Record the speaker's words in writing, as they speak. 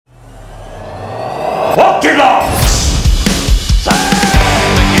Give up!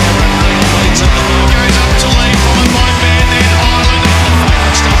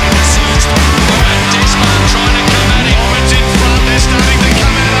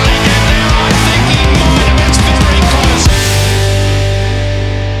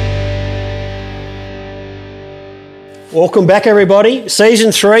 Welcome back, everybody.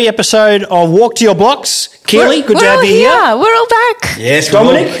 Season 3 episode of Walk to Your Blocks. Keely, good to have you here. We're all back. Yes,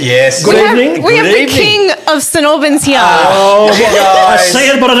 Dominic. Yes. Good evening. We have Good the evening. king of St Albans here. Oh, you I guys. see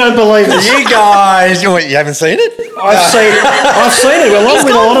it, but I don't believe it. You guys. You haven't seen it? I've seen it along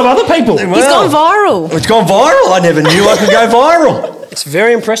with a lot of other people. He's gone viral. It's gone viral. I never knew I could go viral. It's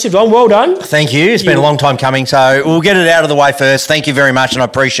very impressive, Don. Well done. Thank you. It's been a long time coming, so we'll get it out of the way first. Thank you very much, and I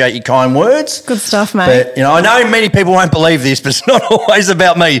appreciate your kind words. Good stuff, mate. But, I know many people won't believe this, but it's not always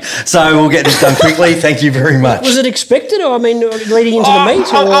about me. So we'll get this done quickly. Thank you very much. Was it expected, or leading into the meet?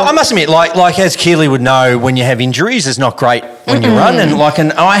 I must admit, like as Keely would know, when you have injuries, it's not great when you run.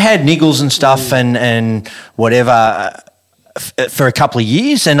 And I had niggles and stuff and whatever for a couple of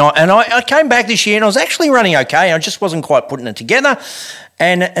years, and I came back this year and I was actually running okay. I just wasn't quite putting it together.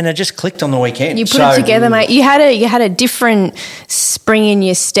 And it just clicked on the weekend. You put it together, mate. You had a different spring in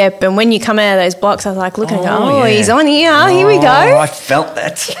your step, and when you come out of those blocks, I was like, looking, yeah. He's on here. Here we go. I felt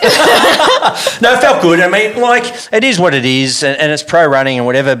that. No, it felt good. I mean, it is what it is, and it's pro running and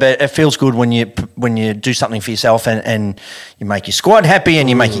whatever. But it feels good when you do something for yourself, and you make your squad happy, and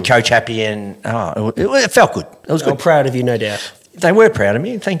you make your coach happy, and it felt good. It was good. I'm proud of you, no doubt. They were proud of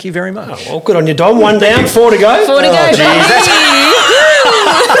me. Thank you very much. Oh, well, good on you, Dom. One down, 4 to go. 4 to go.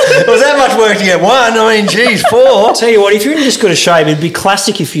 It was that much work to get one. I mean, geez, 4. Tell you what, if you're in this good a shape, it'd be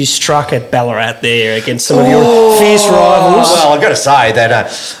classic if you struck at Ballarat there against some of your fierce rivals. Well, I've got to say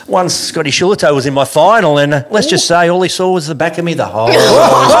that once Scotty Shulato was in my final, and let's just say all he saw was the back of me the whole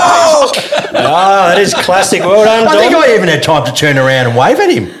That is classic. Well done, Dom. I think I even had time to turn around and wave at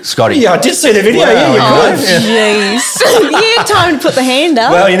him, Scotty. Yeah, I did see the video. Wow. Yeah, you're good. Jeez. You had time to put the hand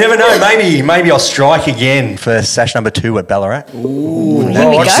up. Well, you never know. Maybe I'll strike again for sash number 2 at Ballarat. Ooh, Here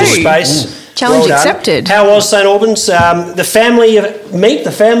we watch go. this space. Challenge Well done. accepted. How was St Albans? The family meet,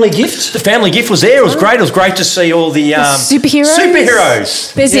 the family gift. The family gift was there. It was great. It was great to see all the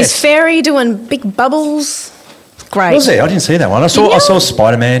superheroes. There's this fairy doing big bubbles. Great. Was there? I didn't see that one. I saw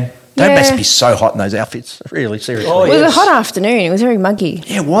Spider-Man. They Yeah. must be so hot in those outfits. Really, seriously. Oh, It was yes. a hot afternoon. It was very muggy.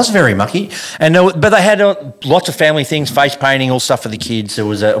 Yeah, it was very mucky. But they had lots of family things, face painting, all stuff for the kids. It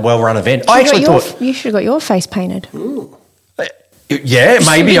was a well-run event. I actually thought... You should have got your face painted. Yeah,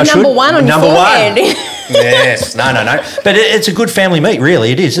 maybe I should. Number 1 on your forehead. Yes. No. But it's a good family meet,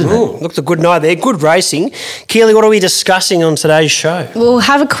 really. It is, isn't it? Ooh, looked a good night there. Good racing. Keely, what are we discussing on today's show? We'll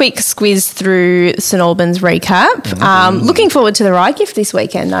have a quick squiz through St Albans recap. Looking forward to the Rye Gift this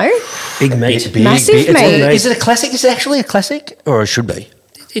weekend, though. Big meet. Massive meet. Is it a classic? Is it actually a classic? Or it should be?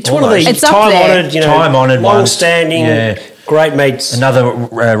 It's one of Almost. the It's up there. time-honoured, Time-honoured ones. long-standing, Yeah. great meets. Another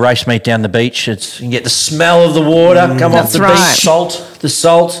race meet down the beach. You can get the smell of the water come off That's the right. beach. The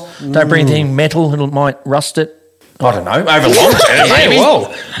salt. Don't bring anything metal. It might rust it. I don't know. Over long term, maybe.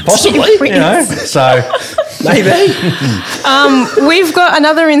 Well, possibly. So maybe. We've got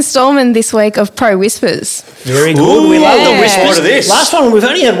another instalment this week of Pro Whispers. Very good. We love the yeah. whispers. What of this? Last one, we've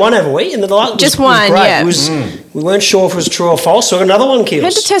only had one, haven't we? And the last Just was one, great. yeah. It was, we weren't sure if it was true or false, so another one, Keels.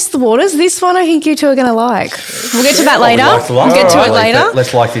 Had to test the waters. This one I think you two are going to like. We'll get to that later. We'll get to it later.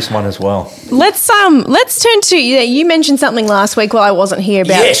 Let's like this one as well. Let's turn to you mentioned something last week while I wasn't here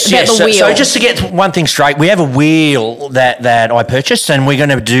about the wheel. So just to get one thing straight, we have a wheel that I purchased, and we're going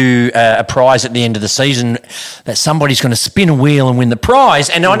to do a prize at the end of the season that somebody's going to spin a wheel and win the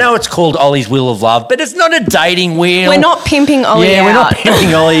prize. And I know it's called Ollie's Wheel of Love, but it's not a dating wheel. We're not pimping Ollie out. We're not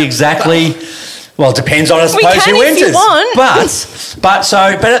pimping Ollie exactly. Well, it depends on, I suppose, can who if you enters. want. But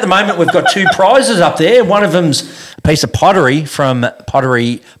at the moment we've got 2 prizes up there. One of them's a piece of pottery from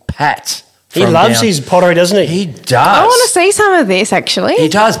Pottery Pat. He loves his pottery, doesn't he? He does. I want to see some of this, actually. He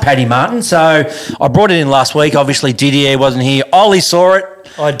does, Paddy Martin. So I brought it in last week. Obviously, Didier wasn't here. Ollie saw it.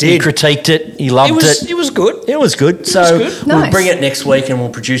 I did. He critiqued it. He loved it. It was good. It was good. So good. we'll Nice. bring it next week and we'll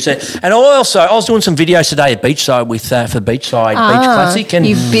produce it. And I was doing some videos today at Beachside for Beachside Beach Classic. And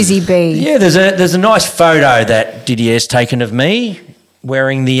You busy bee. yeah, there's a nice photo that Didier's taken of me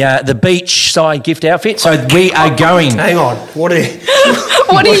wearing the Beachside gift outfit. So we are going. Hang on. What are you...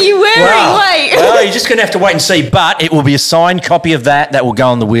 What are you wearing? Wow. Wait. Well, you're just going to have to wait and see. But it will be a signed copy of that will go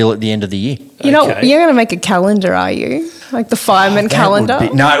on the wheel at the end of the year. You're Okay. going to make a calendar, are you? Like the fireman calendar?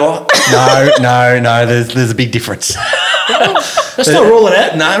 No. There's a big difference. Let's not rule it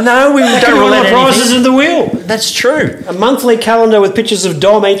out. No, we That don't could be rule one of out the prizes anything. of the wheel. That's true. A monthly calendar with pictures of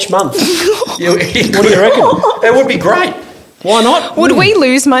Dom each month. What do you reckon? It would be great. Why not? Would we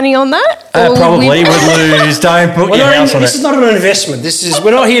lose money on that? Or would Probably we- would lose. Don't put your house on This is it. not an investment. We're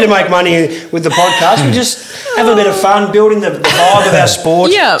not here to make money with the podcast. We just have a bit of fun building the vibe of our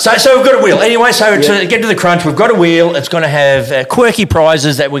sport. Yeah. So we've got a wheel. Anyway, to get to the crunch, we've got a wheel. It's going to have quirky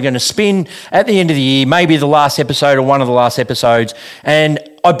prizes that we're going to spin at the end of the year, maybe the last episode or one of the last episodes. And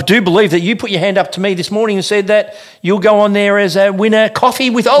I do believe that you put your hand up to me this morning and said that you'll go on there as a winner coffee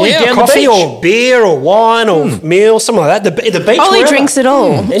with Ollie down coffee the beach. or beer or wine or meal, something like that. The beach. Ollie wherever. drinks it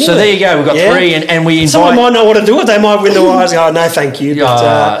all. Anyway. So there you go. We've got three, and we invite. Someone might not want to do it. They might win the prize. Oh, no, thank you.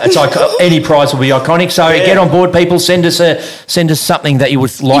 But, It's any prize will be iconic. So get on board, people. Send us something that you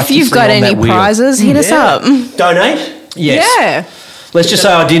would like. If you've to see got on any that wheel. prizes, hit us up. donate. Yes. Yeah. Let's just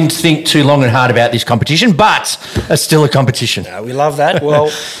say I didn't think too long and hard about this competition, but it's still a competition. We love that. Well,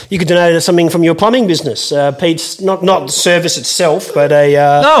 you could donate something from your plumbing business, Pete's. Not the service itself, but a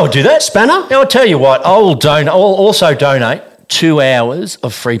No, I'll do that. spanner. Now, I'll tell you what. I'll also donate 2 hours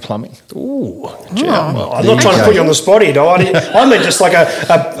of free plumbing. Ooh, well, I'm not trying to put you on the spot here, I meant just like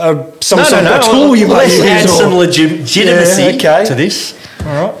some sort of tool you might Let's use. add some legitimacy okay. to this. All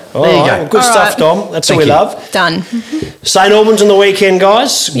right. All There you right, go. well, good All stuff, right. Dom. That's Thank what we you. love. Done. St Albans on the weekend,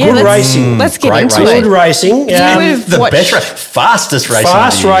 guys. Yeah, Good let's- racing. Let's get Great into racing. it. Good racing. We've The watched- fastest racing.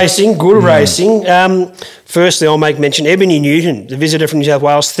 Fast of the year. racing, good racing. Firstly, I'll make mention Ebony Newton, the visitor from New South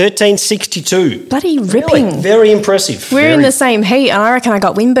Wales, 13.62. Bloody ripping. Very impressive. We're in the same heat, and I reckon I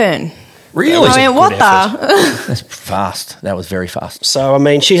got windburn. Really? I mean, what the? That's fast. That was very fast. So, I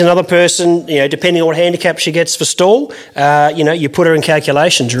mean, she's another person, depending on what handicap she gets for stall, you put her in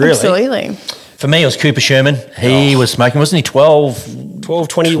calculations, really. Absolutely. For me, it was Cooper Sherman. He was smoking, wasn't he? 12,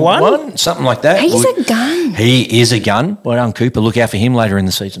 12.21. something like that. He's a gun. He is a gun. Well done, Cooper. Look out for him later in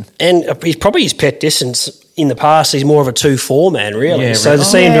the season. And he's probably his pet distance in the past. He's more of a 2-4 man, really. Yeah, So right. to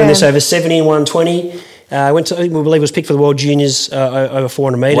see him yeah. doing this over 70 and 120. Went to, we believe, was picked for the World Juniors over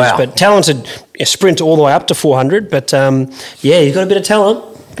 400 metres. Wow. But talented sprint all the way up to 400. But he's got a bit of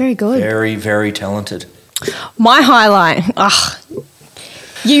talent. Very good. Very, very talented. My highlight.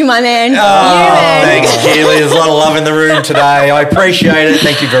 You, my man. You, man. Thanks, Keely. There's a lot of love in the room today. I appreciate it.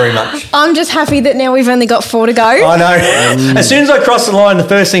 Thank you very much. I'm just happy that now we've only got 4 to go. I know. As soon as I cross the line, the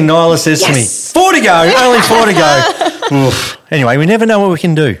first thing Nyla says to me, Yes. 4 to go, only 4 to go. Oof. Anyway, we never know what we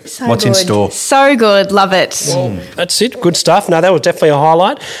can do. So What's in good. store. So good. Love it. That's it. Good stuff. No, that was definitely a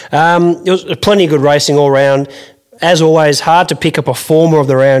highlight. There was plenty of good racing all round. As always, hard to pick a performer of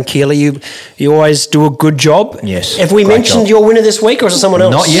the round, Keely. You always do a good job. Yes, Have we great mentioned job. your winner this week, or is it someone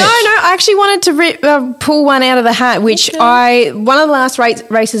else? Not yet. No, I actually wanted to pull one out of the hat, which one of the last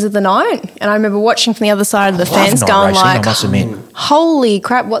races of the night, and I remember watching from the other side of the fence Love night going racing, like, I must admit. holy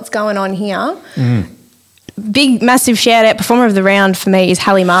crap, what's going on here? Big, massive shout-out. Performer of the round for me is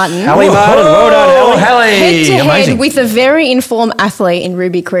Hallie Martin. Hallie Martin, well done, Hallie. Head-to-head Amazing. with a very informed athlete in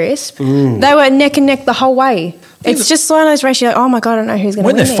Ruby Crisp. They were neck and neck the whole way. It's just one of those races, you're like, oh my God, I don't know who's going to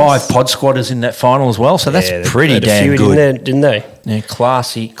win Weren't this. there 5 pod squatters in that final as well? So that's pretty They had a damn few, good. didn't they? Yeah,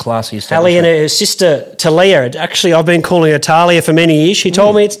 classy Hallie establishment. and her sister Talia. Actually, I've been calling her Talia for many years. She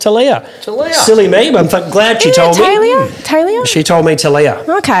told me it's Talia. Talia. Silly me, but I'm glad she Isn't told it me. Talia? She told me Talia.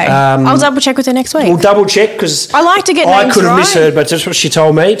 Okay. I'll double check with her next week. We'll double check because I like to get I names could have right. misheard, but that's what she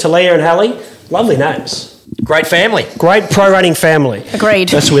told me. Talia and Hallie, lovely names. Great family. Great pro running family. Agreed.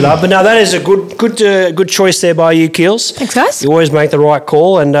 That's what we love. But no, that is a good choice there by you, Keels. Thanks, guys. You always make the right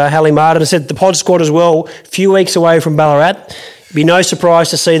call. And Hallie Martin, I said the pod squad as well, a few weeks away from Ballarat. Be no surprise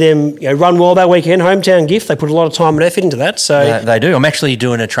to see them run well that weekend. Hometown gift. They put a lot of time and effort into that. So They do. I'm actually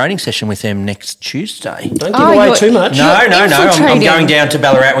doing a training session with them next Tuesday. don't give away you're- too much. No. I'm infiltrating. going down to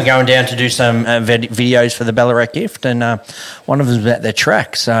Ballarat. We're going down to do some videos for the Ballarat gift, and one of them's about their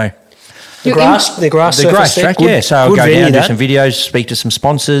track. So The grass surface there. track, Good- yeah. So I'll good go venue, down, do that. some videos, speak to some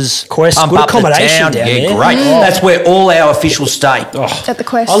sponsors. Quest, pump good up the accommodation town. down Yeah, there. great. That's where all our officials stay. At the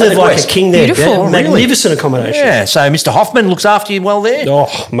Quest. I live the like Quest. a king there. Beautiful. Yeah, magnificent accommodation. Yeah, so Mr. Hoffman looks after you well there.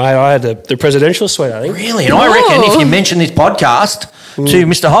 Oh, mate, I had the presidential suite, I think. Really? And I reckon if you mention this podcast to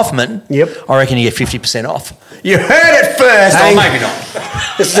Mr. Hoffman, Yep. I reckon you get 50% off. You heard it first. Hey. Or maybe not.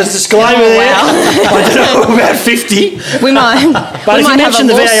 There's a disclaimer there. I don't know about 50. We might. But we if you might have mention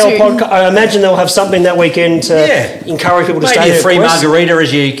a the VAL lawsuit. podcast, I imagine they'll have something that weekend to encourage people to stay Maybe there. a free Chris. margarita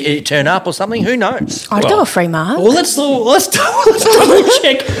as you turn up or something. Who knows? I'd go a free mark. Well, let's double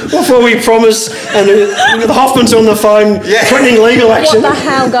check before we promise. And the Hoffman's on the phone threatening legal action. What the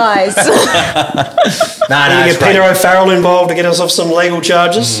hell, guys? No, We it's get Peter great. O'Farrell involved to get us off some legal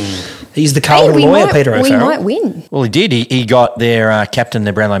charges. He's the Hey, Carlton lawyer, Peter we O'Farrell. might win. Well, he did. He got their captain,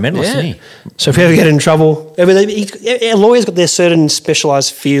 their Brownlow medalist, didn't he? So if you ever get in trouble, a lawyer's got their certain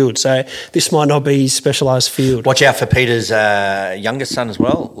specialised field, so this might not be his specialised field. Watch out for Peter's youngest son as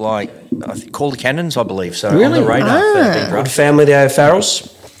well, like I think called the Cannons, I believe. So on Really? the radar for Dean Good Ruff. family, the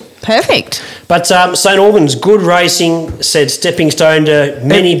O'Farrells. Perfect. But St Albans, good racing, said stepping stone to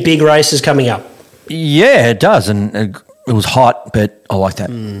many big races coming up. Yeah, it does, and it was hot, but I like that.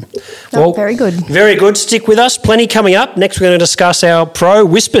 Oh, very good. Very good. Stick with us. Plenty coming up. Next, we're going to discuss our Pro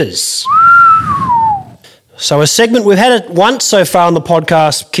Whispers. So a segment, we've had it once so far on the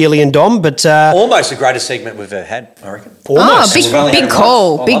podcast, Keely and Dom, but Almost the greatest segment we've ever had, I reckon. almost. Big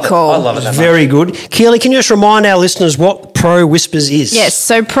call. Big call. I love it that much. Very good. Keely, can you just remind our listeners what Pro Whispers is? Yes,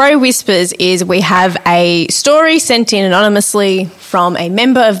 so Pro Whispers is we have a story sent in anonymously from a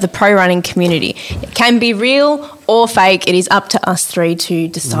member of the pro running community. It can be real or fake. It is up to us three to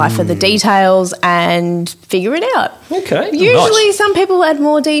decipher the details and figure it out. Okay. Usually some people add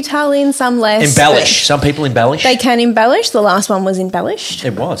more detail in, some less. Embellish. Some people embellish. They can embellish. The last one was embellished.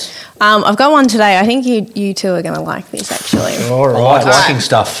 It was. I've got one today. I think you two are going to like this, actually. All I right. like liking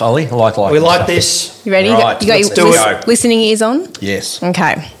stuff, Ollie. I like liking We like stuff. this. You ready? Right, you got let's your do it. listening ears on? Yes.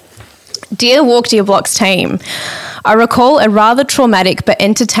 Okay. Dear Walk Dear Blocks team, I recall a rather traumatic but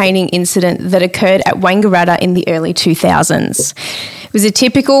entertaining incident that occurred at Wangaratta in the early 2000s. It was a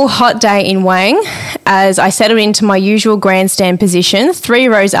typical hot day in Wang as I settled into my usual grandstand position, 3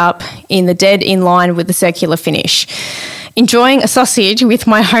 rows up in the dead in line with the circular finish. Enjoying a sausage with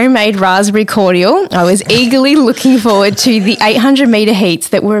my homemade raspberry cordial, I was eagerly looking forward to the 800-metre heats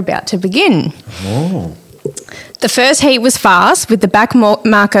that were about to begin. The first heat was fast, with the back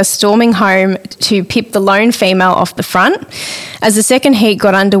marker storming home to pip the lone female off the front. As the second heat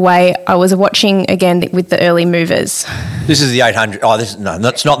got underway, I was watching again with the early movers. This is the 800. Oh,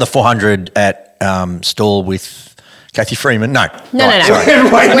 that's not the 400 at Stall with Kathy Freeman. No. No. Right, sorry. We're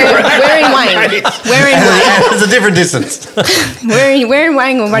in Wang. We're in Wang. It's a different distance. We're in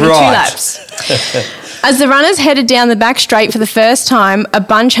Wang. We're running 2 Right. laps. As the runners headed down the back straight for the first time, a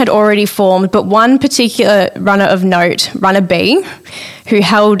bunch had already formed, but one particular runner of note, runner B, who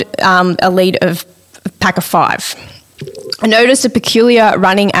held a lead of a pack of 5. I noticed a peculiar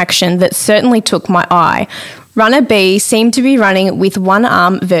running action that certainly took my eye. Runner B seemed to be running with one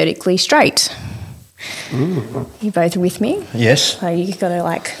arm vertically straight. You both with me? Yes. So you got to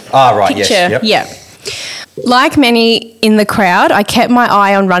like Right. picture. Yes. Yep. Yeah. Like many in the crowd, I kept my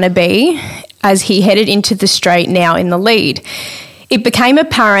eye on runner B as he headed into the straight, now in the lead. It became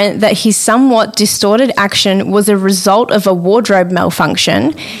apparent that his somewhat distorted action was a result of a wardrobe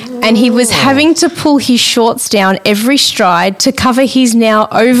malfunction, and he was having to pull his shorts down every stride to cover his now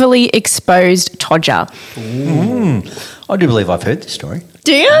overly exposed todger. I do believe I've heard this story.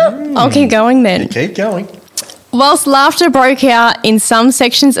 Do you? I'll keep going then. Keep going. Whilst laughter broke out in some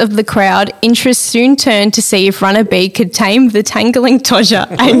sections of the crowd, interest soon turned to see if runner B could tame the tangling todger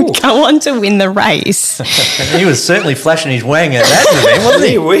and go on to win the race. He was certainly flashing his wang at that event, wasn't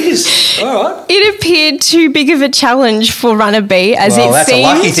he? Whiz. All right. It appeared too big of a challenge for runner B as Well, it that's seemed...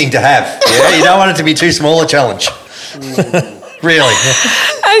 a lucky thing to have. Yeah, you don't want it to be too small a challenge. Really.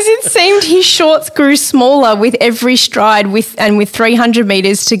 As it seemed his shorts grew smaller with every stride and with 300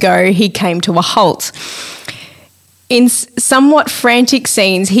 metres to go, he came to a halt. In somewhat frantic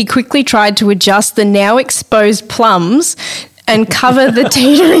scenes, he quickly tried to adjust the now exposed plums and cover the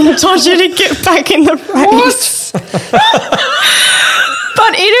teetering todger to get back in the race.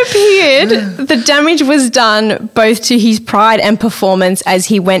 But it appeared the damage was done both to his pride and performance as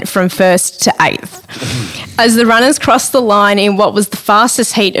he went from 1st to 8th. As the runners crossed the line in what was the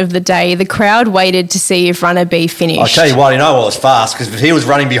fastest heat of the day, the crowd waited to see if runner B finished. I'll tell you what, I was fast, because if he was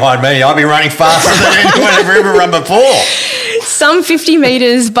running behind me, I'd be running faster than anyone I've ever run before. Some 50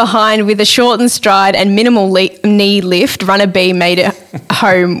 metres behind with a shortened stride and minimal knee lift, runner B made it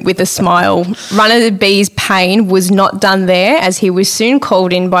home with a smile. Runner B's pain was not done there, as he was soon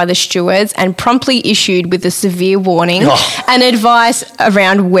called in by the stewards and promptly issued with a severe warning and advice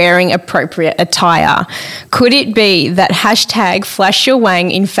around wearing appropriate attire. Could it be that hashtag Flash Your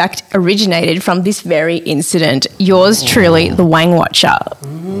Wang in fact originated from this very incident? Yours truly, the Wang Watcher.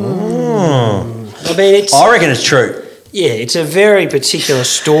 I mean, I reckon it's true. Yeah, it's a very particular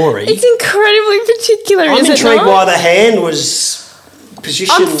story. It's incredibly particular, I'm is it intrigued not? why the hand was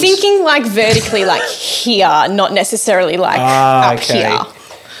positioned. I'm thinking like vertically, like here, not necessarily like up here.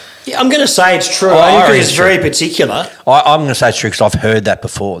 Yeah, I'm going to say it's true. Oh, I I think reckon it's it's very true. particular. I'm going to say it's true because I've heard that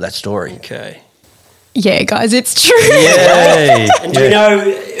before, that story. Okay. Yeah, guys, it's true. Yay. And do we know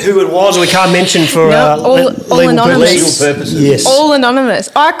who it was? We can't mention for No, all legal anonymous. Legal purposes. Yes. All anonymous.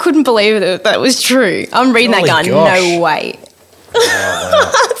 I couldn't believe that was true. I'm reading Holy that going, gosh. no way.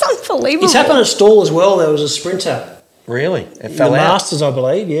 It's unbelievable. It's happened at Stall as well. There was a sprinter Really? It in the fell out? Masters, I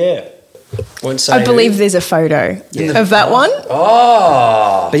believe. Yeah. Won't say I who. believe there's a photo of that one.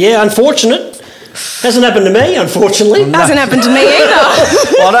 Oh. But yeah, unfortunate. Hasn't happened to me, unfortunately. Hasn't happened to me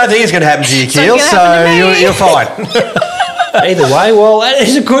either. Well, I don't think it's going to happen to you, Keel, gonna so happen to me. you're fine. Either way, well, that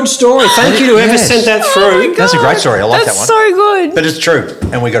is a good story. Thank you to whoever Yes. sent that Oh through. my That's a great God. story. I like that That's one. so good. But it's true,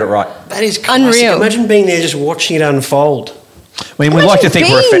 and we got it right. That is classic. Unreal. Imagine being there just watching it unfold. I mean, we like to think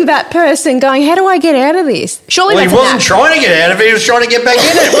we're being that person going, how do I get out of this? Surely Well, he that's a wasn't nap. trying to get out of it. He was trying to get back in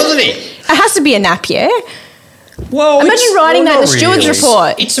it, wasn't he? It has to be a nap, yeah? Well, Imagine writing that in the not steward's really.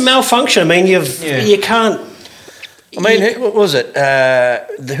 report. It's a malfunction. I mean, you can't. I mean, who what was it?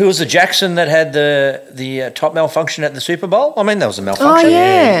 Who was the Jackson that had the top malfunction at the Super Bowl? I mean, that was a Oh, malfunction.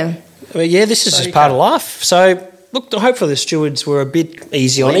 yeah. Well, yeah, this is So just you part of life. So, look, hopefully the stewards were a bit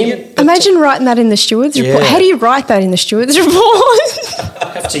easy on him. Lenient. Imagine writing that in the steward's report. Yeah. How do you write that in the steward's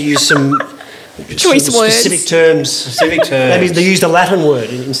report? Have to use some Choice some words. specific terms. Specific terms. Maybe they used a Latin word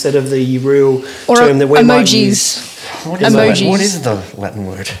instead of the real Or term that we might use. emojis. What is Emojis. What is the Latin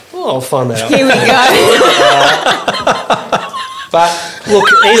word? Oh, I'll find that out. Here we go. But look,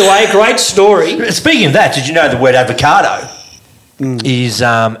 either way, great story. Speaking of that, did you know the word avocado is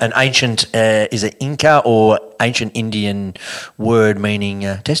an ancient, is an Inca or ancient Indian word meaning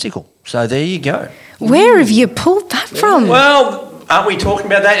testicle? So there you go. Where have you pulled that from? Well, aren't we talking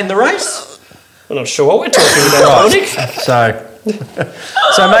about that in the race? I'm not sure what we're talking about, Dominic. So,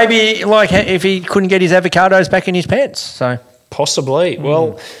 so maybe like if he couldn't get his avocados back in his pants. So Possibly.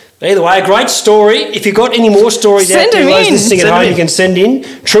 Well, either way, great story. If you've got any more stories Send out there, them those in. listening at Send home, them you in. can send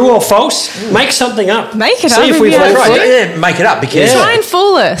in. True or false? Make something up. Make it See up if if we've you went have for to. it. yeah, make it up because Try and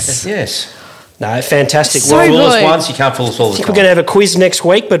fool us. yes, No, fantastic. So well, fool us good. once, you can't fool us all the I think time. we're going to have a quiz next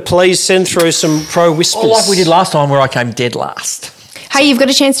week, but please send through some pro whispers. Oh, like we did last time where I came dead last. Hey, you've got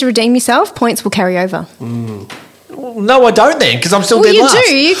a chance to redeem yourself. Points will carry over. No, I don't then because I'm still Well, dead you last.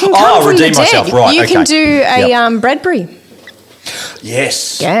 do. You can Oh, come I'll from the redeem dead. myself. Right, you okay. can do a Yep. Bradbury.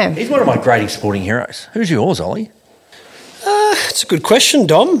 Yes. Yeah. He's one of my greatest sporting heroes. Who's yours, Ollie? That's a good question,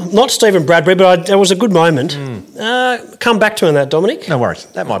 Dom. Not Stephen Bradbury, but that was a good moment. Come back to me on that, Dominic. No worries.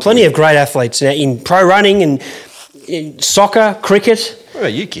 That might Plenty be. of great athletes now in pro running and in soccer, cricket. What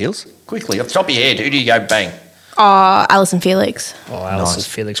about you, Keels? Quickly, off the top of your head, who do you go bang? Alison Felix. Oh, Alison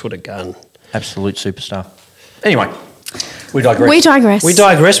Felix, what a gun. Absolute superstar. Anyway, we digress. We digress. We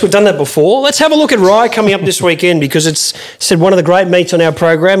digress. We've done that before. Let's have a look at Rye coming up this weekend because it's said one of the great meets on our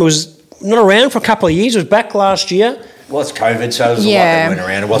program. It was not around for a couple of years. It was back last year. Well, it's COVID, so there's a lot Yeah. that went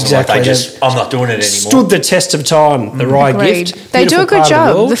around. It wasn't Exactly. like they just, I'm not doing it anymore. Stood the test of time. The Rye Agreed. Gift. They do Beautiful a good part of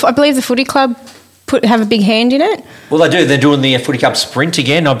the job. world. I believe the footy club have a big hand in it. Well, they do. They're doing the Footy Cup Sprint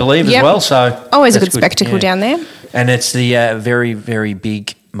again, I believe, Yep. as well. So Always a that's good spectacle yeah. down there. And it's the very, very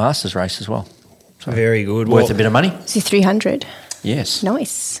big Masters race as well. Very good. Worth Well, a bit of money. It's the 300. Yes.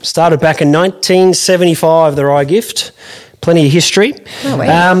 Nice. started back in 1975, the Rye Gift. Plenty of history. Oh,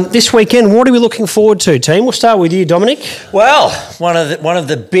 wow. This weekend, what are we looking forward to, team? We'll start with you, Dominic. Well, one of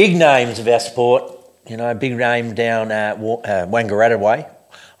the big names of our sport, you know, a big name down Wangaratta way.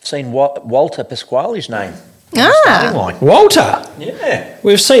 I've seen Walter Pasquale's name. on the starting line. Walter. Yeah.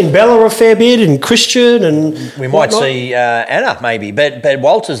 We've seen Bella a fair bit and Christian and We might whatnot. see Anna maybe, but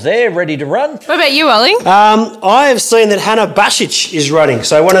Walter's there, ready to run. What about you, Ollie? I have seen that Hannah Basic is running.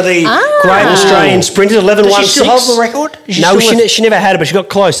 So one of the great Australian sprinters, 11.16. Does she still hold the record? Is she No, still she never had it, but she got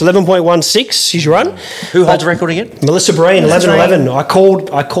close. 11.16 she's run. Who holds the record again? Melissa Breen, 11.11.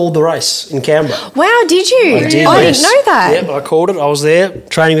 I called the race in Canberra. Wow, did you? I did, I yes. didn't know that. Yep, I called it. I was there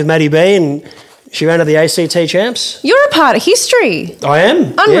training with Maddie B and she ran to the ACT champs. You're a part of history. I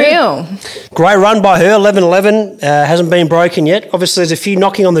am. Unreal. Yeah. Great run by her, 11.11. Hasn't been broken yet. Obviously, there's a few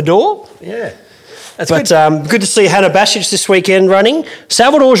knocking on the door. Yeah. That's But good. good to see Hannah Basic this weekend running.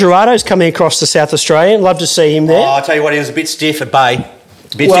 Salvador Gerardo's coming across to South Australia. Love to see him there. Oh, I'll tell you what, he was a bit stiff at Bay.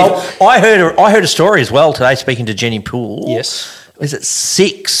 A bit Well- stiff. I heard a story as well today speaking to Jenny Poole. Yes. Was it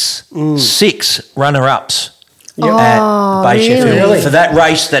six runner-ups at Bay Sheffield. Really? For that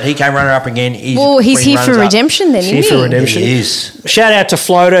race that he came runner-up again. He's here for runners-up. redemption then, isn't Here he? for redemption. He is. Shout out to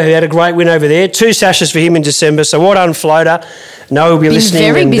Floater, who had a great win over there. 2 sashes for him in December. So well done, Floater. No, we'll be Been listening.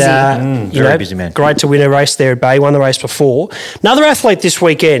 very and, busy. you Very know, busy man. Great to win a race there at Bay. Won the race before. Another athlete this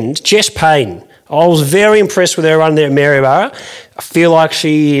weekend, Jess Payne. I was very impressed with her run there at Maryborough. I feel like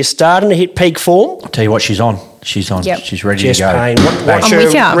she is starting to hit peak form. I'll tell you what, she's on. She's on. Yep. She's ready Jess to go. Payne. Watch I'm her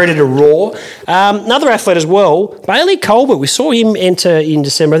with ya. ready to roar. Another athlete as well, Bailey Colbert. We saw him enter in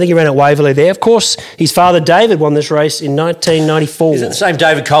December. I think he ran at Waverley there. Of course, his father David won this race in 1994. Is it the same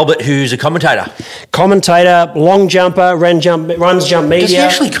David Colbert who's a commentator? Commentator, long jumper, runs jump media. Does he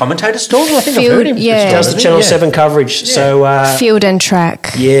actually commentate a Storm? I think I've Field- heard him. yeah. Does the Channel 7 coverage. So, Field and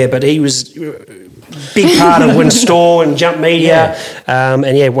track. yeah, but he was big part of Win Store and Jump Media.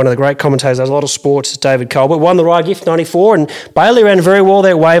 One of the great commentators, does a lot of sports, is David Colbert. Won the Rye Gift 94, and Bailey ran very well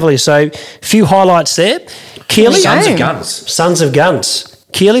there at Waverley. So, a few highlights there. Keely, Sons Go. of Guns. Sons of Guns.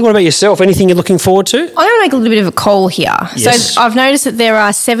 Keely, what about yourself? Anything you're looking forward to? I'm going to make a little bit of a call here. Yes. So I've noticed that there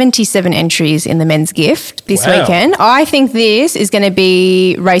are 77 entries in the men's gift this Wow. weekend. I think this is going to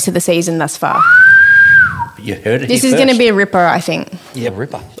be race of the season thus far. You heard it. This here is going to first. be a ripper, I think. Yeah,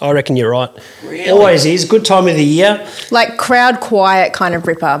 ripper. I reckon you're right. Really? Always is. Good time of the year. Like crowd quiet kind of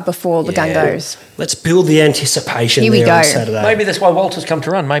ripper before the gun Yeah. goes. Let's build the anticipation Here we there on go. Saturday. Maybe that's why Walter's come to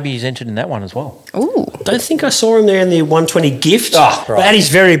run. Maybe he's entered in that one as well. Ooh. Don't think I saw him there in the 120 gift. Oh, right. But at his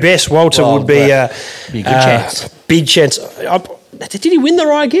very best, Walter Well, would be, be a good chance. Big chance. Did he win the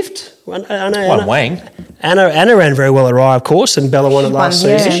Rye Gift? Anna One Wang. Anna ran very well at Rye, of course, and Bella won it She last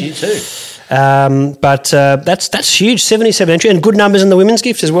won, yeah. season. She too. That's huge. 77 entry and good numbers in the women's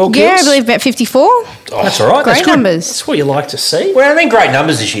gift as well. Yeah, I Kils. believe about 54. That's all right. Great That's good. numbers. That's what you like to see. Well, I think great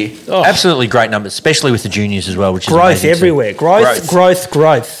numbers this year. Oh. Absolutely great numbers, especially with the juniors as well, which is Growth amazing too. everywhere. Growth.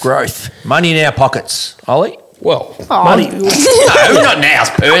 Growth. Money in our pockets, Ollie. Well, Oh. money. No, not now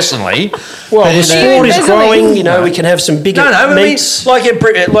personally. Well, But the in sport is Embezzling. growing. You know, we can have some bigger No, I mean, meets. like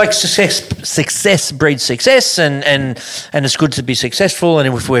success breeds success, and it's good to be successful.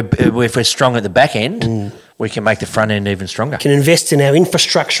 And if we're strong at the back end, we can make the front end even stronger. Can invest in our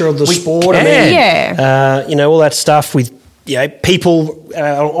infrastructure of the We sport. can. I mean, Yeah. all that stuff with people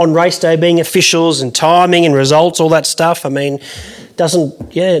on race day being officials and timing and results, all that stuff. I mean,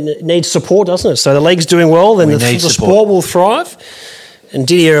 it needs support, doesn't it? So the league's doing well, then We the need sport support. will thrive. And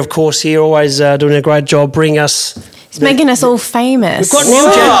Didier, of course, here always doing a great job bringing us. It's making us all famous. We've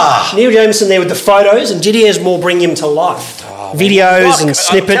got Neil Jameson there with the photos, and Didier's more bring him to life. Videos and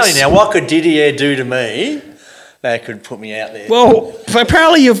snippets. I'm telling you now, what could Didier do to me that could put me out there? Well,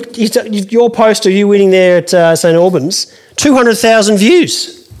 apparently your post of you winning there at St Albans, 200,000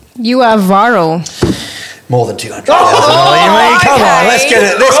 views. You are viral. More than 200,000. I mean, come on, let's get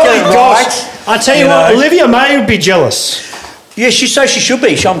it. Let's get it right. I tell you what, Olivia May would be jealous. Yeah, she should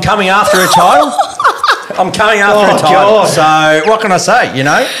be. I'm coming after a title. I'm coming after Oh, a title. God. So what can I say? You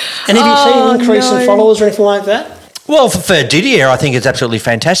know. And have you seen an increase in followers or anything like that? Well, for Didier, I think it's absolutely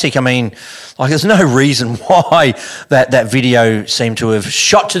fantastic. I mean, there's no reason why that video seemed to have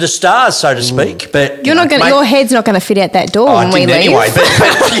shot to the stars, so to speak. But You're not going. Your head's not going to fit out that door when I we didn't leave. anyway.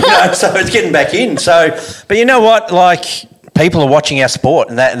 But so it's getting back in. So, but you know what? People are watching our sport,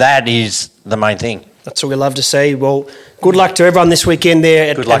 and that is the main thing. That's what we love to see. Well, good luck to everyone this weekend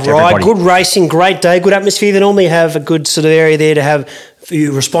there Good luck at to Rye. everybody. Good racing, great day, good atmosphere. They normally have a good sort of area there to have a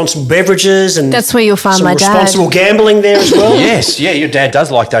few responsible beverages and That's where you'll find some my dad. responsible gambling there as well. Yes, yeah, your dad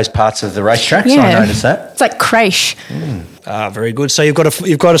does like those parts of the racetrack. So I noticed that. It's like creche. Very good. So you've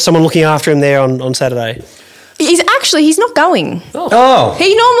got someone looking after him there on Saturday. He's not going. Oh,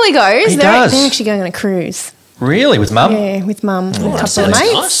 He normally goes. He they're, does. they're actually going on a cruise. really? With mum? Yeah, with mum and a couple of sounds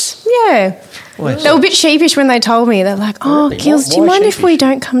mates. nice. Yeah. They were a bit sheepish when they told me. They're like, "Oh, Really? Gills, do you Why mind if sheepish? we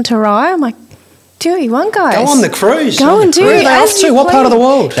don't come to Rye?" I'm like, "Do what you want, guys. Go on the cruise. Go and do Where are it. they off as to? you What part of the please.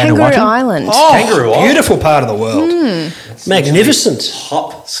 world? Kangaroo Vanuatu? Island. Oh, Kangaroo Island. beautiful part of the world. Magnificent.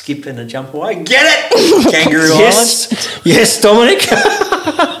 Hop, skip, and a jump away. Get it, Kangaroo Island. Yes, Dominic.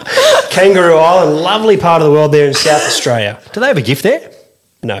 Kangaroo Island, lovely part of the world there in South Australia. Do they have a gift there?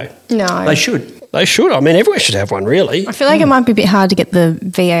 No, No. They should. they should. I mean, everywhere should have one, really. I feel like it might be a bit hard to get the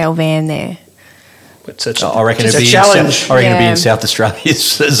VAL van there. I reckon it's it'd a be challenge. I reckon it'd be Yeah. in South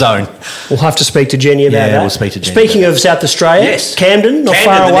Australia's zone. We'll have to speak to Jenny about Yeah, that. we'll speak to Jenny Speaking about of South Australia, Yes. Camden, not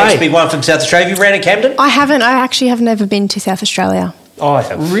Camden, far the away. next big one from South Australia. Have you ran at Camden? I haven't. I actually have never been to South Australia. Oh, I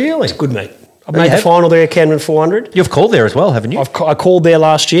have. Really? It's good, mate. I you made the have? final there at Camden 400. You've called there as well, haven't you? I called there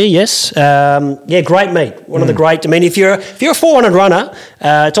last year. Yes, great meet. One of the great. I mean, if you're a 400 runner,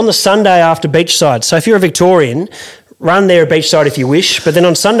 it's on the Sunday after Beachside. So if you're a Victorian, run there at Beachside if you wish, but then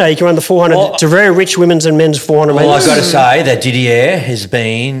on Sunday you can run the 400. It's a very rich women's and men's 400 metres. Well, I've got to say that Didier has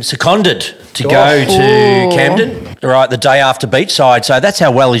been seconded to go to Camden, right, the day after Beachside. So that's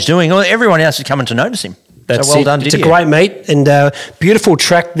how well he's doing. Everyone else is coming to notice him. That's so well done, It's Didier. a great meet and beautiful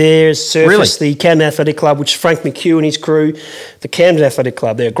track there. Surface, the Camden Athletic Club, which Frank McHugh and his crew, the Camden Athletic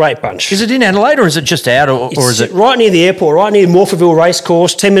Club, they're a great bunch. Is it in Adelaide or is it just out or is it? Right near the airport, right near Morpheville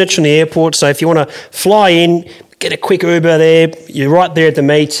Racecourse, 10 minutes from the airport. So if you want to fly in, get a quick Uber there, you're right there at the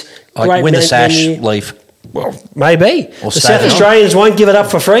meet. Like win the sash, leave. Well, maybe. Or the South Australians won't give it up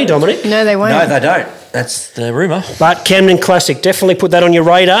for free, Dominic. No, they won't. No, they don't. That's the rumour. But Camden Classic, definitely put that on your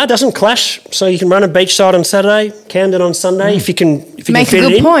radar. Doesn't clash, so you can run at Beachside on Saturday, Camden on Sunday. If you can, make fit a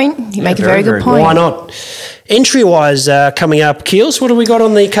good it in. point. You make a very good point. Why not? Entry-wise, coming up, Keels, what have we got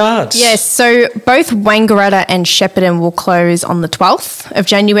on the cards? Yes, so both Wangaratta and Shepparton will close on the 12th of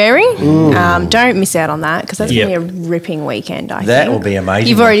January. Don't miss out on that because that's going to be a ripping weekend, I think. That will be amazing.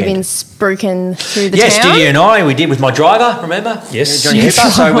 You've already been spruiking through the town. Yes, Didier and I, we did with my driver, remember? Yes. Johnny Hipper.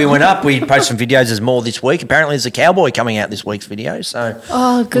 So we went up, we posted some videos. There's more this week. Apparently there's a cowboy coming out this week's video. So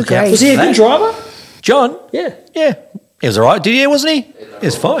good look out grief. Was he a good driver? John? Yeah. Yeah. He was all right. Didier, wasn't he? He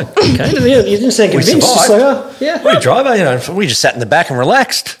was fine. Okay. You didn't sound We convinced. Just survived. like, What a driver, we just sat in the back and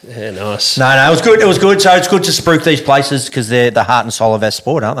relaxed. Yeah, nice. No, it was good. It was good. So it's good to spruik these places because they're the heart and soul of our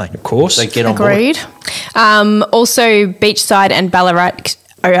sport, aren't they? Of course. So get on Agreed. Also, Beachside and Ballarat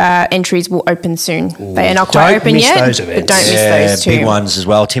entries will open soon. They are not quite open miss yet, those events. but don't miss those two. Big ones as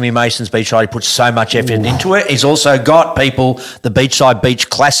well. Timmy Mason's Beachside, he puts so much effort into it. He's also got the Beachside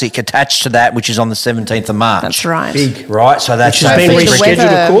Beach Classic attached to that, which is on the 17th of March. That's right. Big. Right, so that's Which has been Hopefully the rescheduled,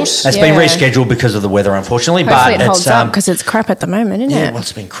 weather- of course. That's been rescheduled because of the weather, unfortunately. Hopefully but it holds it's up because it's crap at the moment, isn't yeah, it? well,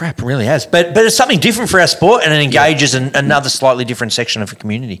 it's been crap, it really has. But it's something different for our sport, and it engages another slightly different section of the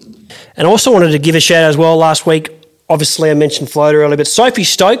community. And I also wanted to give a shout out as well last week. Obviously, I mentioned float earlier, but Sophie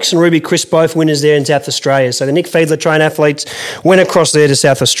Stokes and Ruby Crisp, both winners there in South Australia. So the Nick Fiedler trained athletes went across there to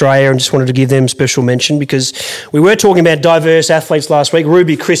South Australia and just wanted to give them special mention because we were talking about diverse athletes last week.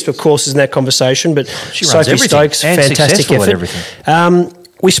 Ruby Crisp, of course, is in that conversation, but She runs Sophie everything Stokes, and fantastic successful at effort. everything.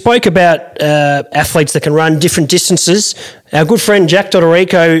 We spoke about athletes that can run different distances. Our good friend Jack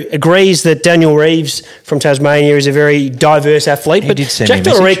Dodorico agrees that Daniel Reeves from Tasmania is a very diverse athlete. But did send Jack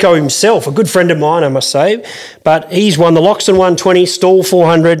me a message. Dodorico himself, a good friend of mine, I must say, but he's won the Loxton 120, Stall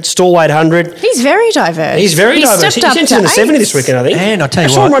 400, Stall 800. He's very diverse. He's very diverse. Stepped He's up into to the 70 this eights. weekend, I think. And I tell you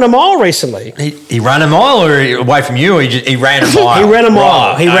I saw him what- run a mile recently. He ran a mile or away from you, or he ran a mile? He ran a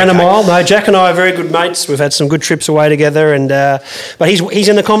mile. Right, He ran a okay. mile. No, Jack and I are very good mates. We've had some good trips away together, and but he's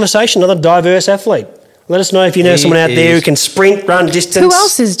in the conversation. Another diverse athlete. Let us know if you know He someone out there who is. can sprint, run distance. Who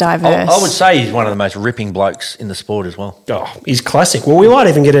else is diverse? I would say he's one of the most ripping blokes in the sport as well. Oh, he's classic. Well, we might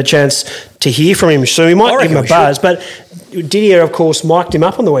even get a chance to hear from him, so we might I give him a reckon we buzz. But Didier, of course, mic'd him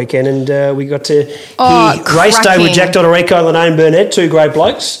up on the weekend, and we got to hear race day cracking. with Jack Dodorico and Lanaine Burnett, two great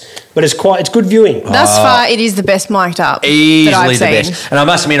blokes. But it's good viewing. Thus far, it is the best mic'd up that Easily I've the seen. best. And I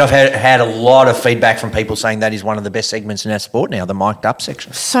must admit, I've had a lot of feedback from people saying that is one of the best segments in our sport now, the mic'd up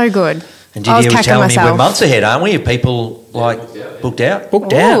section. So good. And I was Didier was cacking telling me we're myself. months ahead, aren't we? Of people booked out.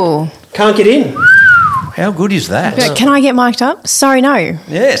 Booked Ooh. out. Can't get in. How good is that? But can I get mic'd up? Sorry, no.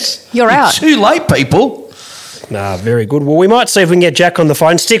 Yes. You're out. Too late, people. Nah, very good. Well, we might see if we can get Jack on the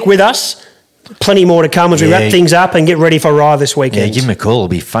phone. Stick with us. Plenty more to come as we Yeah. wrap things up and get ready for Rye this Yeah, weekend. give him a call. It'll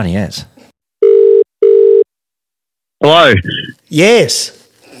be funny as. Hello. Yes.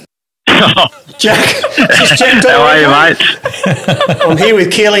 Jack. Just Jack How are you, Dodorico. mate? I'm here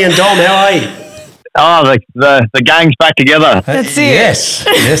with Keely and Dom. How are you? Oh, the gang's back together. That's it. Yes.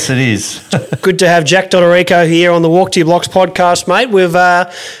 Yes, it is. Good to have Jack Dodorico here on the Walk to Your Blocks podcast, mate. We've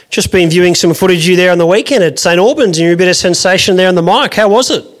just been viewing some footage of you there on the weekend at St Albans, and you're a bit of sensation there on the mic. How was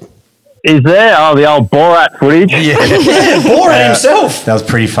it? Is there? Oh, the old Borat footage. Yeah. Borat himself. That was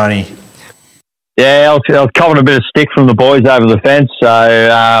pretty funny. Yeah, I was copping a bit of stick from the boys over the fence. So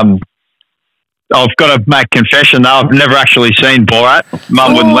I've got to make confession, though. I've never actually seen Borat.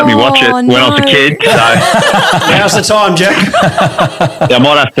 Mum wouldn't let me watch it when I was a no. kid. So Now's the time, Jack. I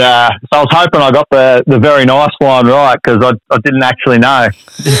might have to. So I was hoping I got the very nice line right because I didn't actually know.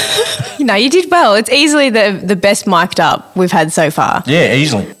 No, you did well. It's easily the best mic'd up we've had so far. Yeah,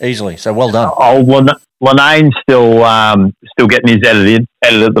 easily. So well done. Oh, Lanaine's still getting his edit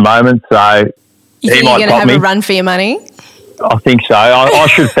at the moment. So You he think might you're going to pop have me. a run for your money? I think so. I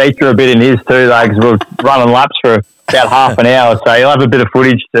should feature a bit in his too, though, because we're running laps for about half an hour. So you'll have a bit of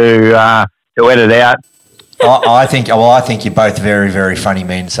footage to edit out. I think you're both very, very funny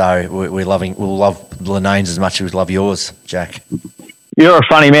men. So we'll love Lanaine's as much as we love yours, Jack. you're a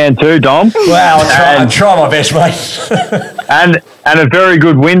funny man too, Dom. Wow, I try my best, mate. and a very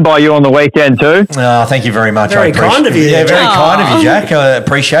good win by you on the weekend too. Oh, thank you very much. Very kind of you. Yeah, very Aww. kind of you, Jack. I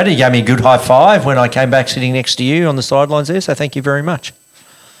appreciate it. You gave me a good high five when I came back sitting next to you on the sidelines there, so thank you very much.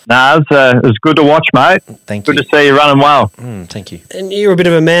 No, it was good to watch, mate. Thank you. Good to see you running well. Thank you. And you're a bit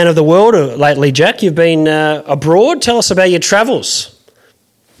of a man of the world lately, Jack. You've been abroad. Tell us about your travels.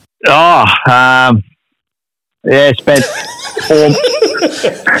 Oh, spent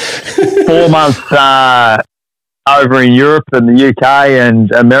 4 months over in Europe and the UK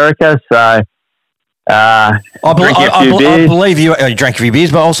and America. So I believe you drank a few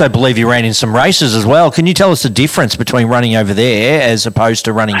beers, but I also believe you ran in some races as well. Can you tell us the difference between running over there as opposed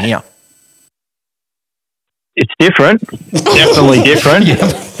to running here? It's different. Definitely different. Yeah,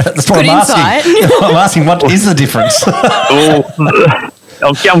 that's what Good I'm insight. asking. I'm asking, what is the difference?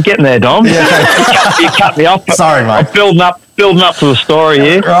 I'm getting there, Dom. You cut me off. Sorry, mate. I'm building up to the story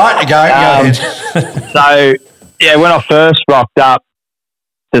here. Right, go ahead. So, when I first rocked up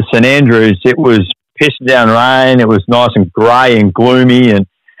to St Andrews, it was pissing down rain. It was nice and grey and gloomy. And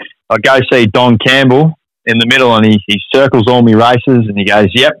I go see Don Campbell in the middle, and he circles all my races, and he goes,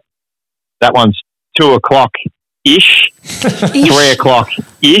 "Yep, that one's 2 o'clock-ish, 3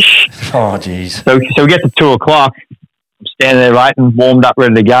 o'clock-ish." Oh, jeez. So we get to 2 o'clock. I'm standing there waiting, warmed up,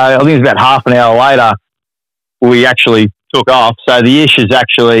 ready to go. I think it was about half an hour later we actually took off. So the ish is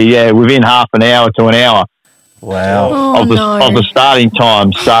actually within half an hour to an hour. Wow. Of the starting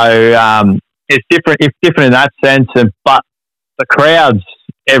time. So it's different. It's different in that sense. But the crowds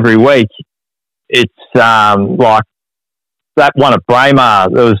every week, it's like that one at Braemar.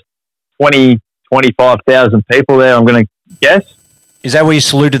 There was 25,000 people there, I'm going to guess. Is that where you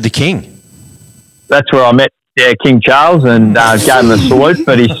saluted the king? That's where I met King Charles and gave him a salute,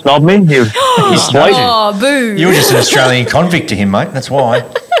 but he snobbed me. He sweet. Oh, boo. You were just an Australian convict to him, mate. That's why.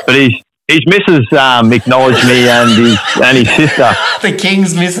 But his missus acknowledged me and his sister. The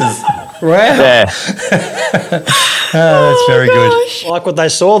king's missus. Wow. Yeah. That's very good. Like what they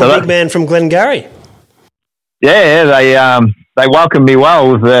saw, the big man from Glengarry. Yeah, they welcomed me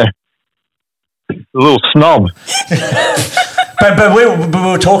well with a little snob. But we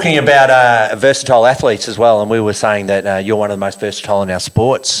were talking about versatile athletes as well, and we were saying that you're one of the most versatile in our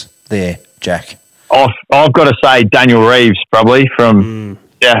sports there, Jack. I've got to say Daniel Reeves probably from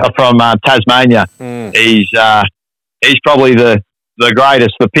Tasmania. He's probably the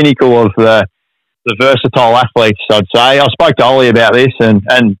greatest, the pinnacle of the versatile athletes, I'd say. I spoke to Ollie about this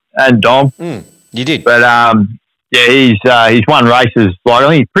and Dom. You did, but he's won races. Like I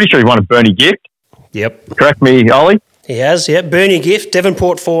think pretty sure he won a Bernie Gift. Yep. Correct me, Ollie. He has, yeah. Bernie Gift,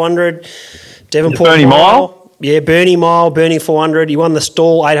 Devonport 400, Devonport Bernie Mile. Yeah, Bernie Mile, Bernie 400. He won the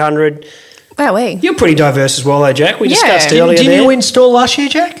Stall 800. Wow, wait. You're pretty diverse as well, though, Jack. We discussed Didn't earlier you win Stall last year,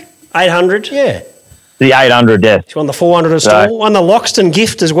 Jack? 800. Yeah. The 800, yes. He won the 400 as Stall. Won the Loxton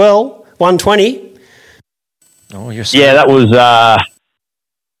Gift as well, 120. Oh, you're that was...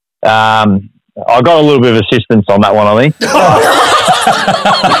 I got a little bit of assistance on that one, I think.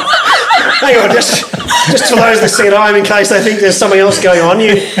 Hang on, just for those that see at home, in case they think there's something else going on,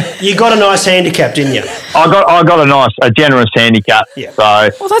 you got a nice handicap, didn't you? I got a generous handicap. Yeah. So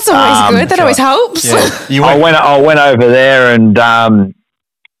Well, that's always good. That always helps. Yeah. I went over there and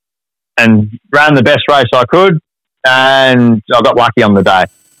ran the best race I could, and I got lucky on the day.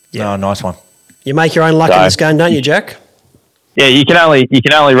 Yeah, nice one. You make your own luck in this game, don't you, Jack? Yeah, you can only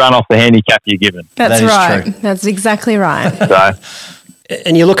run off the handicap you're given. That's That is right. true. That's exactly right. So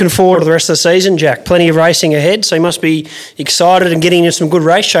And you're looking forward to the rest of the season, Jack. Plenty of racing ahead, so you must be excited and getting into some good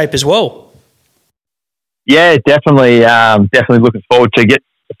race shape as well. yeah, definitely looking forward to get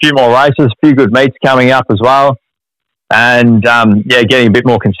a few more races, a few good meets coming up as well, and getting a bit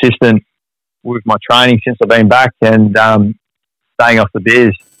more consistent with my training since I've been back and staying off the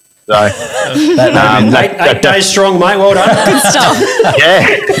beers. So 8 days strong, mate. Well done. Good stuff.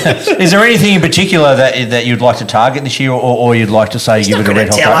 yeah. Is there anything in particular that you'd like to target this year, or you'd like to say give it a red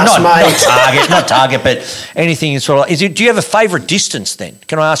hot tell go? us, mate. Not target, but anything sort of. Do you have a favourite distance then?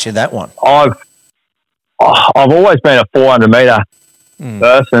 Can I ask you that one? I've always been a 400 metre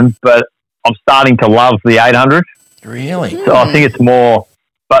person, but I'm starting to love the 800. Really? So I think it's more.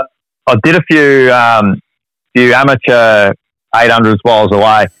 But I did a few amateur 800s while I was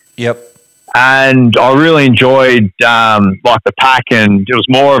away. Yep. And I really enjoyed like the pack, and it was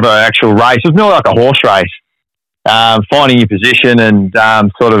more of an actual race. It was more like a horse race, finding your position and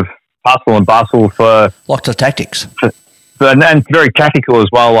sort of hustle and bustle for Lots of tactics. and very tactical as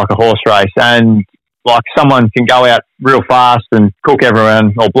well, like a horse race. And like someone can go out real fast and cook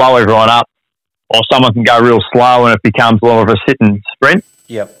everyone or blow everyone up, or someone can go real slow and it becomes more of a sit and sprint.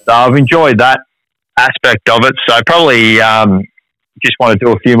 Yep. So I've enjoyed that aspect of it. So probably just want to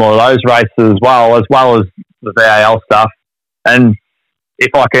do a few more of those races as well as the VAL stuff. And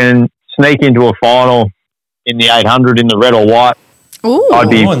if I can sneak into a final in the 800 in the red or white, Ooh. I'd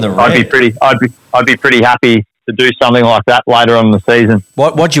be pretty happy to do something like that later on in the season.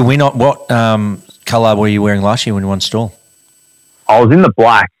 What'd you win on? What colour were you wearing last year when you won stall? I was in the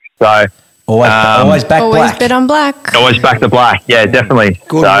black, so always back Always black. bet on black. always back to black. Yeah, definitely.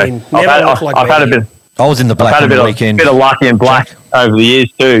 Good so win. I've had a bit. I was in the black I've on had the a weekend. bit of lucky in black over the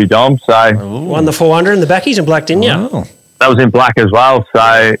years too, Dom. So Won the 400 in the backies and black, didn't you? Oh. that was in black as well. So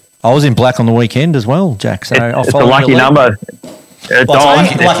I was in black on the weekend as well, Jack. So I'll it's a follow lucky your lead. number. Dom,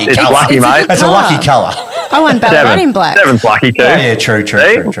 lucky it's colour. lucky, It's a mate. good That's a lucky colour. I won Ballarat in black. Seven's lucky too. Oh, yeah, true. See?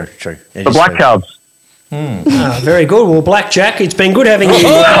 It The is Black true. Ah, Cubs. very good. Well, Black Jack, it's been good having you.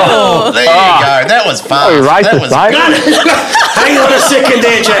 Oh, there you go. That was fast. Oh, you're That racist, was mate. Hang on a second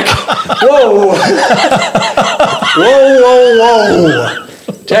there, Jack. Whoa. Whoa.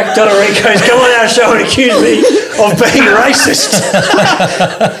 Jack Dodorico's come on our show and accused me of being racist.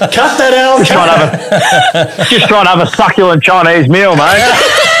 Cut that out. Just trying to have a succulent Chinese meal, mate.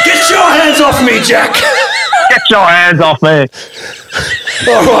 Get your hands off me, Jack. Get your hands off me.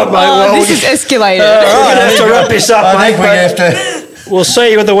 All right, mate. Well, This is escalated. we're going to have to wrap this up, I mate. think we but have to. We'll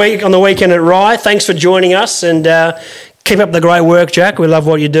see you on the weekend at Rye. Thanks for joining us and keep up the great work, Jack. We love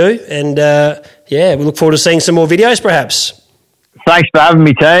what you do. And, we look forward to seeing some more videos, perhaps. Thanks for having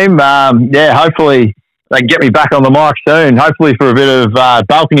me, team. Hopefully they can get me back on the mic soon. Hopefully for a bit of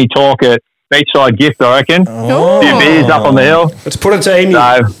balcony talk at Beachside Gift, I reckon. A few beers up on the hill. Let's put it to Emu.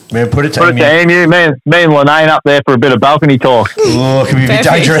 So Man, put it to put it to Amy. Emu. Me and Lanaine up there for a bit of balcony talk. Oh, it can be a bit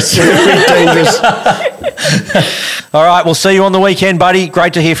Perfect. dangerous. Dangerous. All right, we'll see you on the weekend, buddy.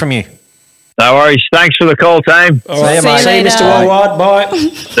 Great to hear from you. No worries. Thanks for the call, team. All right, See you see you, Mr. later. Worldwide. Bye.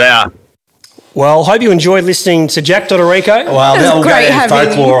 Yeah. Well, hope you enjoyed listening to Jack Dodorico. Well, That was that'll go great in having-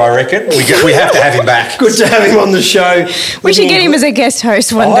 folklore, I reckon. We have to have him back. Good to have him on the show. We should get him as a guest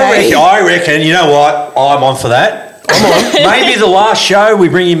host one I day. reckon, you know what? I'm on for that. I'm on. Maybe the last show we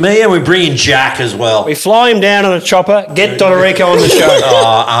bring in me and we bring in Jack as well. We fly him down on a chopper, get Dodorico on the show.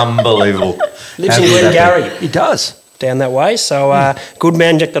 Oh, unbelievable. Lives How in good would that Glengarry. be? He does. Down that way. So, good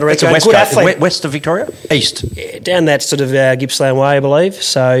man, Jack Dodorico. It's a west good coast, athlete. west of Victoria? East. Yeah, down that sort of Gippsland way, I believe.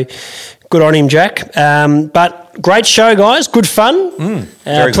 So, good on him, Jack. But great show, guys. Good fun.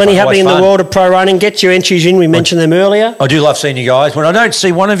 Very Plenty fun. happening in Always the fun. world of pro running. Get your entries in. We mentioned them earlier. I do love seeing you guys. When I don't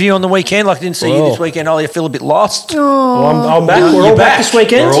see one of you on the weekend, like I didn't see you this weekend, I feel a bit lost. Well, I'm back. We're You're all back this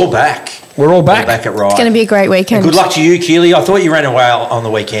weekend. We're all back. We're all back. We're back at Rye. It's going to be a great weekend. Good luck to you, Keely. I thought you ran away on the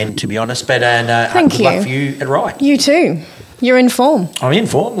weekend, to be honest. But Thank good you. luck for you at Rye. You too. You're in form. I'm in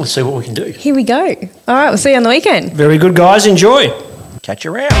form. Let's see what we can do. Here we go. All right, we'll see you on the weekend. Very good, guys. Enjoy. Catch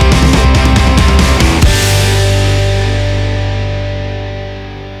you around.